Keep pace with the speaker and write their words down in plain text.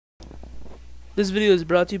This video is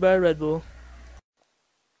brought to you by Red Bull.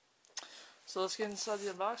 So let's get inside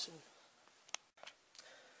the unboxing.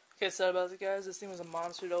 Okay, sorry about it guys, this thing was a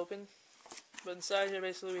monster to open. But inside here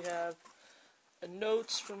basically we have a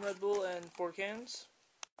notes from Red Bull and 4 cans.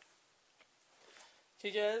 Okay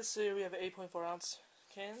guys, so here we have 8.4 ounce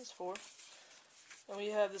cans, 4. And we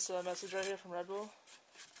have this message right here from Red Bull.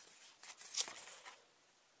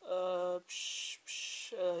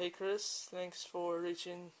 Hey Chris, thanks for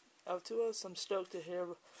reaching out to us. I'm stoked to hear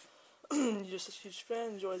you're just a huge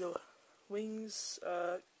fan. Enjoy the wings,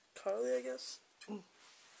 Carly, I guess.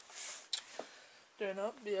 Fair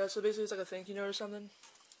enough. Yeah, so basically it's like a thank you note or something.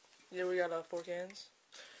 Yeah, we got 4 cans.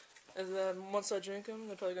 And then once I drink them,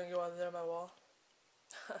 they're probably going to go on there on my wall.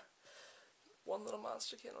 One little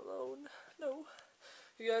monster can alone. No.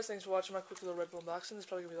 You guys, thanks for watching my quick little Red Bull unboxing. This is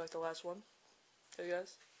probably going to be like the last one. Okay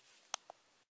guys.